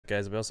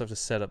guys. We also have to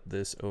set up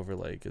this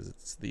overlay because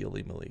it's the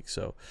OlimoLeague.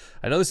 So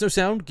I know there's no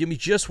sound. Give me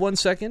just 1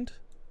 second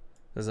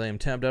as I am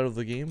tabbed out of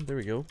the game. There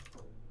we go.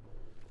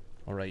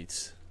 All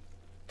right.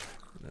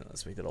 Now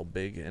let's make that all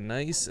big and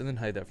nice, and then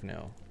hide that for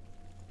now.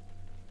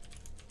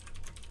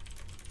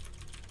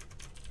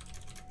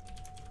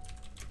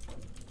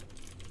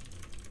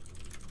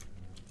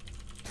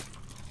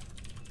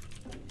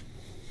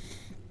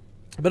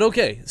 But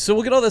okay, so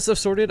we'll get all that stuff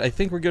sorted. I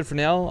think we're good for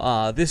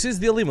now. This is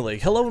the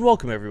OlimoLeague. Hello and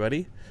welcome,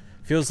 everybody.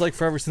 Feels like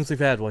forever since we've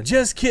had one.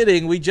 Just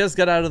kidding, we just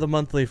got out of the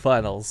monthly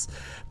finals.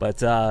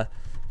 But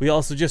we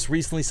also just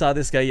recently saw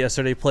this guy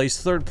yesterday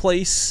place 3rd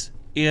place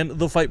in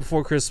the fight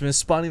before Christmas,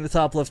 spawning the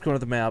top left corner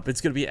of the map.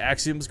 It's going to be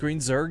Axiom's Green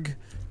Zerg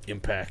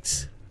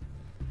Impact.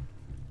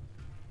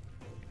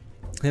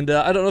 And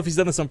I don't know if he's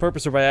done this on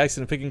purpose or by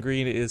accident. Picking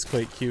green is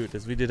quite cute,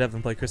 as we did have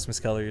him play Christmas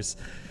colors.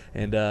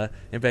 And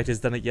Impact has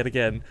done it yet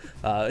again.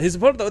 His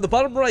opponent, at the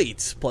bottom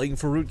right, playing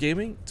for Root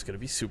Gaming, it's going to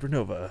be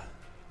Supernova.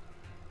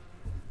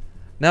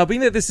 Now,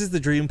 being that this is the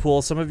Dream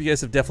Pool, some of you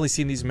guys have definitely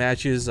seen these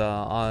matches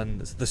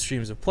on the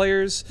streams of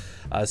players.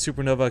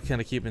 Supernova kind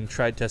of keeping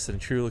tried, tested,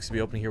 and true. Looks to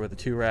be opening here with the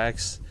 2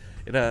 racks.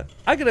 And, I'm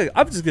just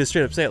going to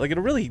straight up say it, like in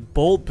a really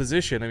bold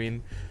position. I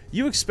mean,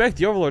 you expect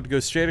the Overlord to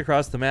go straight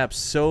across the map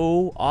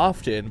so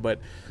often, but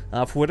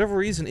for whatever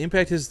reason,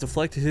 Impact has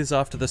deflected his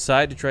off to the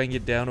side to try and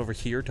get down over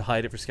here to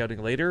hide it for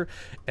scouting later,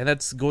 and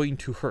that's going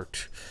to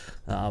hurt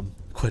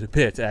quite a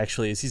bit,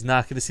 actually, as he's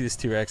not going to see this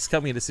 2x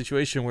coming in a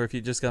situation where if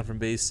he'd just gone from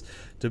base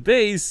to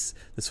base,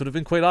 this would have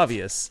been quite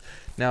obvious.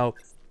 Now,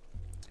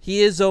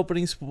 he is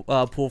opening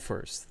pool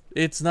first.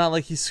 It's not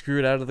like he's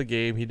screwed out of the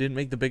game. He didn't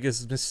make the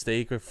biggest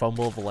mistake or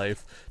fumble of a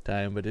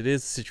lifetime, but it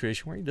is a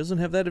situation where he doesn't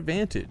have that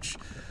advantage.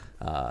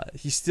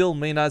 He still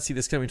may not see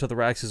this coming until the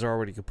racks are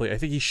already complete. I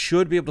think he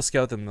should be able to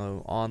scout them,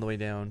 though, on the way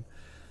down.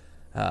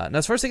 Now,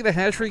 as far as taking the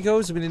hatchery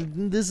goes, I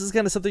mean, this is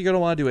kind of something you're going to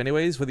want to do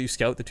anyways, whether you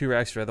scout the 2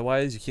 racks or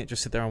otherwise. You can't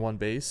just sit there on one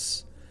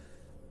base.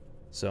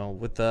 So,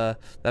 with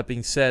that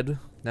being said,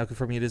 now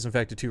confirming it is, in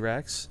fact, the 2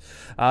 racks.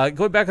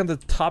 Going back on the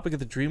topic of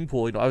the Dream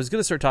Pool, you know, I was going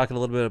to start talking a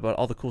little bit about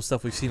all the cool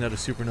stuff we've seen out of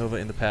Supernova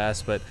in the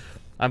past, but,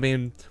 I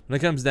mean, when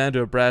it comes down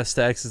to a brass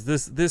tacks,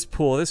 this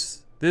pool,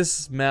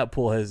 this map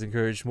pool has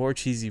encouraged more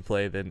cheesy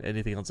play than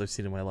anything else I've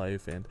seen in my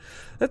life, and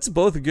that's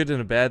both a good and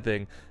a bad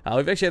thing.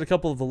 We've actually had a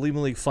couple of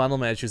OlimoLeague final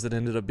matches that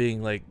ended up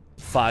being like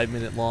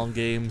 5-minute long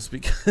games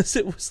because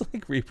it was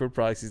like Reaper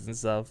proxies and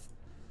stuff.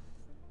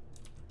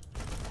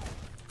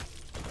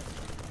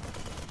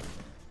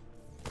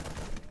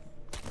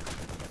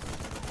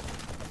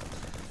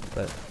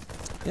 But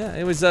yeah,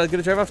 it was going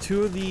to drive off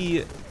 2 of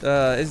the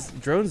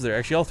drones there.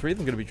 Actually, all 3 of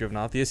them going to be driven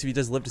off. The SCV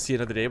does live to see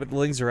another day, but the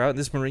Lings are out, and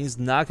this Marine's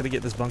not going to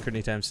get this bunker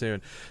anytime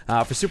soon.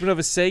 For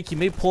Supernova's sake, he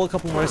may pull a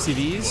couple more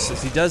SCVs.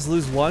 If he does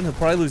lose one, he'll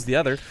probably lose the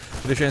other.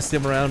 They're trying to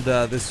stem around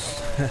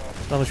this, I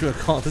don't know what you want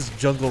to call it, this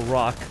jungle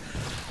rock.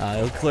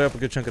 It'll clear up a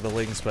good chunk of the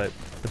Lings, but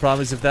the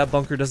problem is if that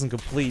bunker doesn't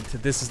complete,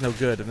 this is no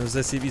good, and those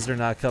SCVs are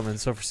not coming.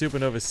 So for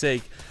Supernova's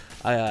sake,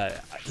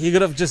 he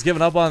could have just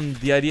given up on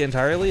the idea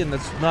entirely, and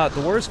that's not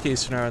the worst case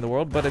scenario in the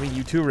world, but I mean,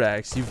 you 2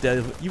 racks, you've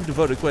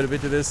devoted quite a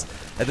bit to this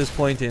at this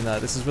point, and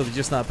this is really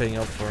just not paying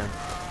out for him.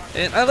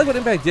 And I like what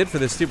Impact did for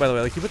this too, by the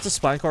way. Like, he puts a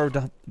spine car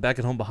back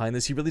at home behind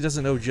this. He really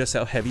doesn't know just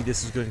how heavy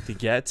this is going to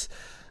get.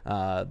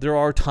 There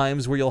are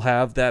times where you'll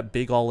have that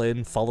big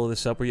all-in, follow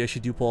this up, where you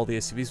actually do pull all the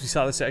SCVs. We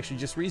saw this actually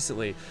just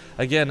recently.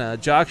 Again,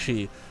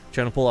 Jockshi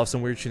trying to pull off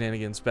some weird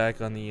shenanigans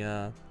back on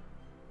the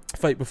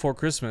fight before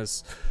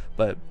Christmas,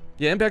 but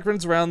yeah, Impact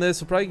runs around this.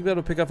 We'll probably be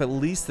able to pick up at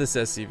least this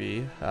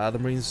SCV. The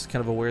Marine's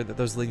kind of aware that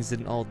those Lings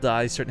didn't all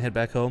die, starting to head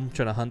back home,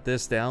 trying to hunt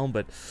this down,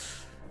 but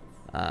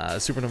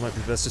Supernova might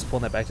be best just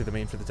pulling that back to the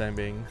main for the time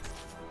being.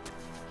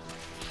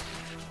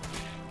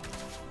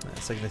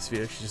 Second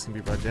SCV actually just going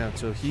to be brought down,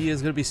 so he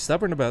is going to be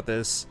stubborn about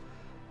this.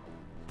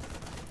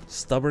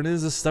 Stubborn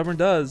is as stubborn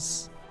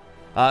does.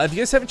 If you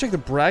guys haven't checked the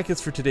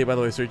brackets for today, by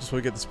the way, so I just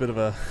want to get this bit of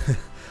a,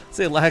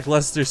 say,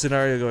 lackluster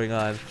scenario going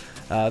on.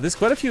 There's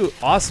quite a few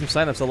awesome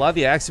signups. A lot of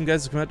the Axiom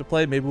guys have come out to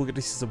play. Maybe we'll get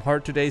to see some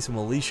Heart today, some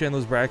Alicia in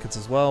those brackets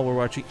as well. We're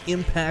watching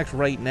Impact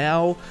right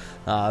now.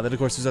 Then, of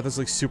course, there's others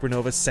like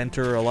Supernova,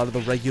 Center, a lot of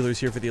the regulars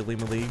here for the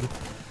OlimoLeague.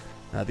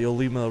 The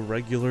Olima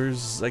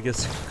regulars, I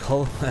guess you could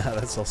call them.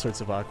 That's all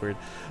sorts of awkward.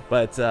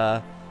 But,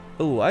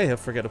 oh, I have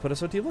forgot to put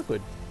us on Team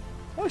Liquid.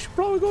 I should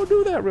probably go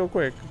do that real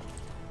quick.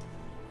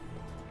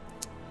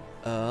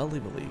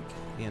 OlimoLeague.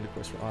 And, of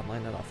course, we're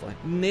online, not offline.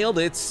 Nailed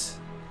it!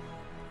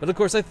 But of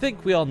course, I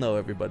think we all know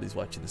everybody's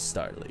watching the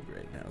Star League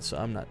right now, so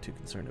I'm not too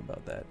concerned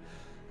about that.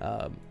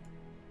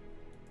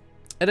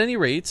 At any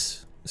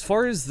rate, as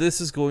far as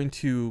this is going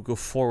to go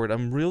forward,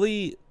 I'm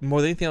really,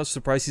 more than anything else,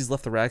 surprised he's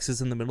left the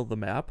racks in the middle of the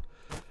map.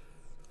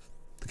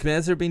 the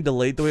commands that are being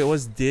delayed the way it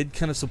was did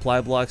kind of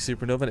supply block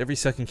Supernova, and every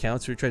second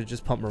counts, so we try to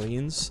just pump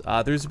Marines.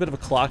 There's a bit of a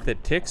clock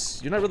that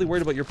ticks. You're not really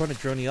worried about your opponent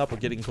droning up or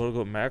getting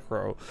quote-unquote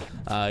macro.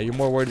 You're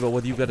more worried about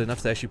whether you've got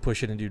enough to actually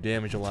push in and do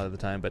damage a lot of the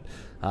time, but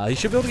he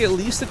should be able to get at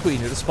least the Queen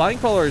here. The Spine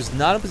Crawler is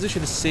not in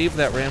position to save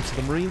that ramp, so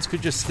the Marines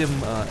could just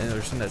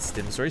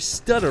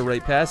stutter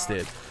right past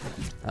it.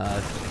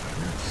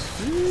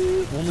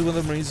 Only one of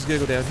the Marines is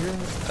going to go down here,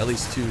 at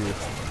least to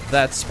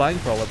that Spine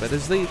Crawler, but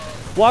as they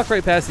walk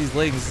right past these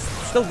Lings,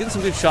 still getting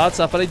some good shots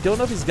off, but I don't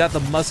know if he's got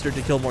the mustard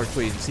to kill more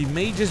Queens. He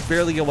may just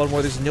barely get one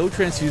more. There's no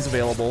transfuse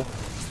available.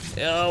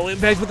 Oh,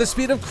 impact with the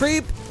speed of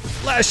creep.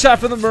 Last shot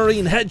from the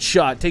Marine.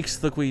 Headshot takes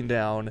the Queen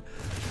down.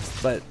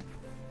 But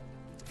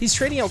he's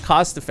trading out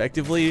cost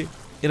effectively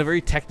in a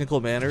very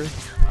technical manner.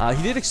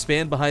 He did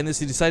expand behind this.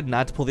 He decided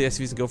not to pull the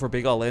SCVs and go for a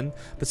big all-in.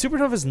 But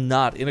Supernova is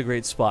not in a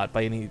great spot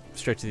by any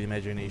stretch of the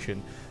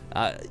imagination.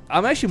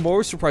 I'm actually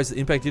more surprised that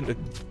Impact didn't,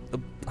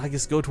 I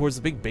guess, go towards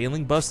the big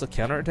Baneling bust, a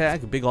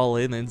counterattack, a big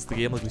all-in, ends the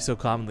game like we so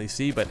commonly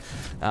see. But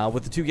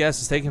with the 2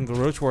 gases taking the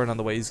Roach Warren on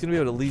the way, he's going to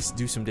be able to at least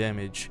do some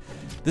damage.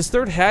 This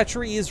third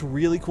hatchery is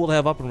really cool to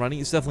have up and running.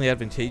 It's definitely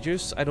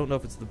advantageous. I don't know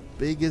if it's the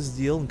biggest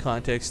deal in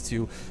context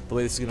to the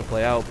way this is going to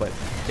play out. But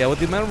yeah, with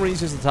the amount of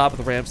Marines at the top of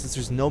the ramp, since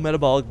there's no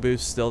metabolic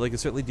boost still, they can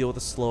certainly deal with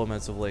the slow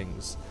amounts of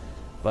Lings.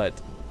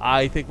 But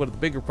I think one of the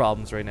bigger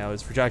problems right now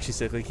is for Joxy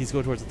Sick. Like, he's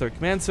going towards the 3rd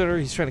command center.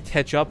 He's trying to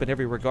catch up in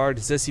every regard.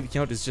 His SCV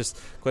count is just,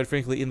 quite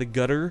frankly, in the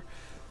gutter.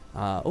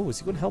 Oh, is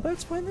he going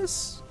Hellbats behind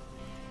this?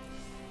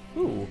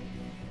 Ooh,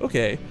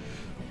 okay.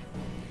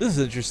 This is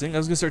interesting. I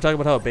was going to start talking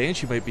about how a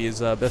Banshee might be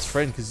his best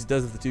friend because he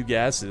does have the 2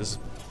 gases.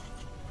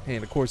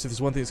 And, of course, if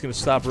there's one thing that's going to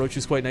stop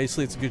Roaches quite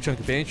nicely, it's a good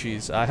chunk of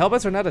Banshees.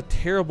 Hellbats are not a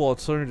terrible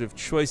alternative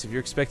choice if you're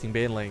expecting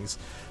Banelings.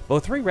 But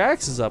with 3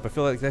 racks is up, I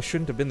feel like that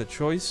shouldn't have been the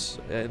choice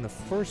in the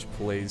first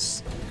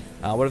place.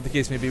 Whatever the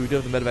case may be, we do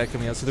have the medevac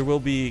coming out, so there will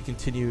be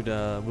continued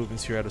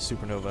movements here out of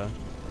Supernova.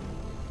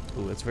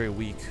 Ooh, that's very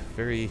weak.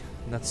 Very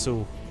not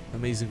so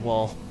amazing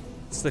wall.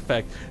 Stick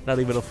back, not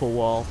even a full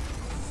wall.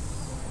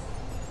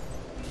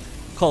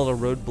 Call it a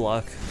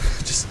roadblock.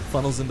 Just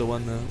funnels into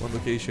one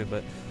location,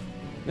 but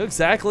no,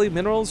 exactly.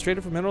 Minerals,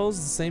 traded for minerals,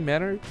 the same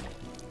manner.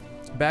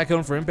 Back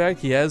home for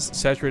Impact, he has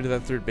saturated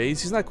that 3rd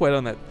base. He's not quite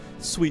on that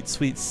sweet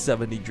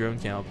 70 drone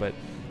count, but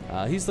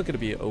he's looking to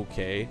be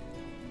okay.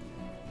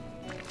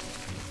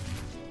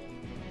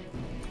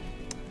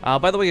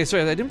 By the way,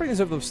 sorry, I didn't bring this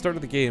up at the start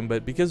of the game,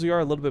 but because we are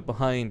a little bit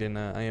behind and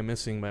I am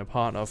missing my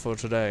partner for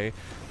today,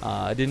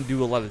 I didn't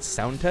do a lot of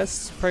sound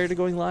tests prior to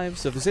going live,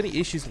 so if there's any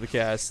issues with the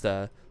cast,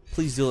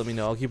 please do let me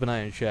know. I'll keep an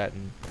eye on chat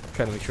and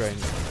try to make sure I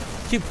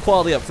keep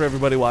quality up for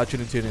everybody watching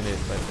and tuning in.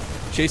 But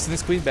chasing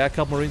this Queen back,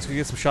 couple Marines can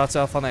get some shots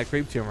off on that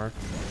creep tumor.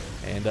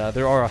 And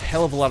there are a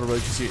hell of a lot of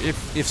Roaches here.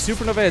 If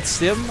Supernova had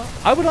Stim,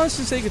 I would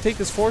honestly say he could take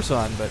this Force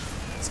on, but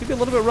it's going to be a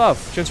little bit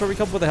rough. Transfer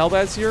couple with the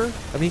Hellbats here.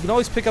 I mean, he can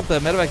always pick up the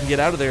medevac and get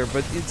out of there,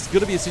 but it's going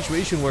to be a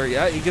situation where,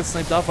 yeah, he gets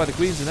sniped off by the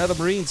Queens, and now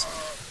the Marines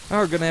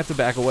are going to have to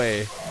back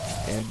away.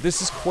 And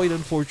this is quite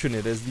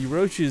unfortunate, as the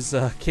Roaches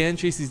can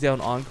chase these down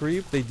on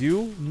creep. They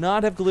do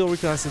not have Galil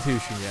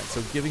Reconstitution yet,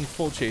 so giving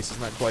full chase is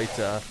not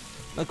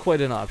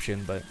quite an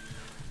option. But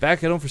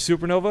back at home for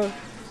Supernova.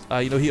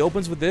 You know, he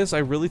opens with this. I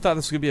really thought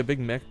this was going to be a big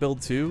mech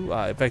build too.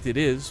 In fact, it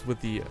is with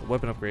the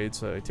weapon upgrade,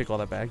 so I take all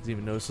that back. Didn't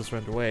even notice this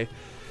run away.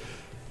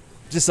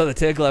 Just saw the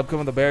tank lab come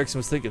in the barracks and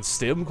was thinking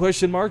Stim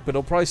question mark, but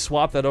he'll probably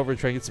swap that over and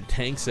try and get some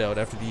tanks out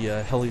after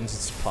the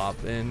Hellions pop.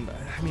 And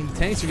I mean, the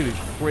tanks are going to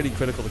be pretty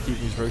critical to keep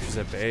these Roaches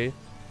at bay.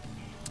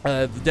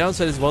 The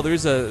downside is, well,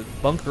 there's a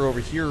bunker over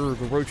here.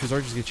 The Roaches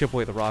are just going to chip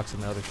away the rocks on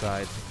the other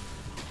side.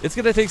 It's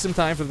going to take some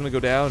time for them to go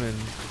down, and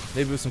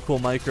maybe with some cool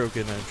micro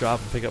can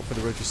drop and pick up for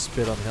the Roaches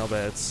spit on the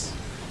Hellbats.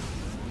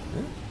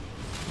 Yeah,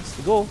 that's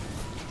the goal.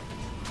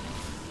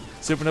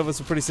 Supernova's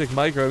a pretty sick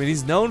micro. I mean,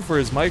 he's known for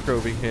his micro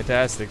being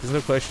fantastic. There's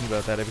no question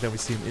about that every time we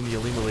see him in the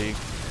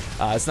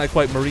OlimoLeague. It's not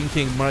quite Marine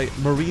King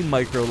Marine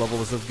micro level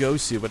as of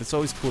Gosu, but it's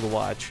always cool to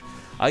watch.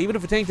 Even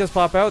if a tank does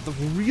pop out, the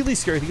really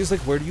scary thing is,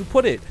 like, where do you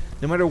put it?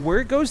 No matter where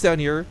it goes down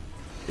here,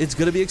 it's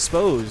going to be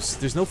exposed.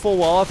 There's no full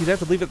wall off. You'd have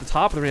to leave it at the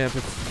top of the ramp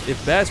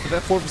if best, but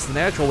that forfeits the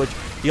natural, which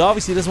he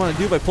obviously doesn't want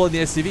to do by pulling the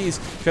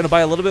SCVs, trying to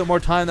buy a little bit more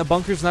time. The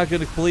bunker's not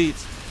going to complete.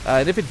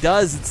 And if it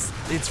does,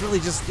 it's really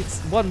just,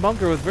 it's one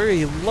bunker with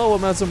very low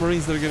amounts of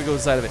Marines that are going to go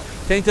inside of it.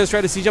 Tank does try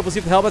to siege up. We'll see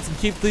if the Hellbats can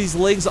keep these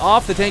legs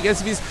off. The tank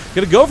SCV's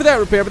going to go for that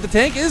repair, but the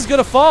tank is going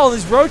to fall, and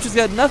these Roaches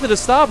got nothing to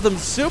stop them.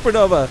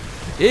 Supernova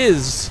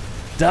is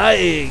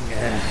dying.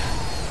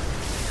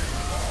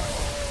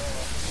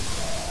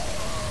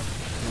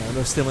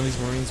 No stim on these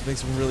Marines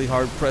makes them really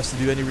hard pressed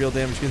to do any real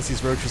damage against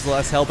these Roaches. The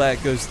last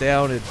Hellbat goes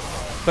down, and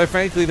quite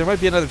frankly, there might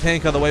be another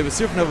tank on the way, but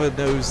Supernova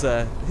knows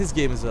his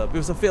game is up. It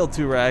was a failed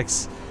 2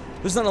 racks.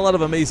 There's not a lot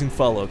of amazing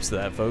follow-ups to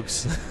that,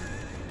 folks.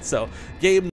 So, game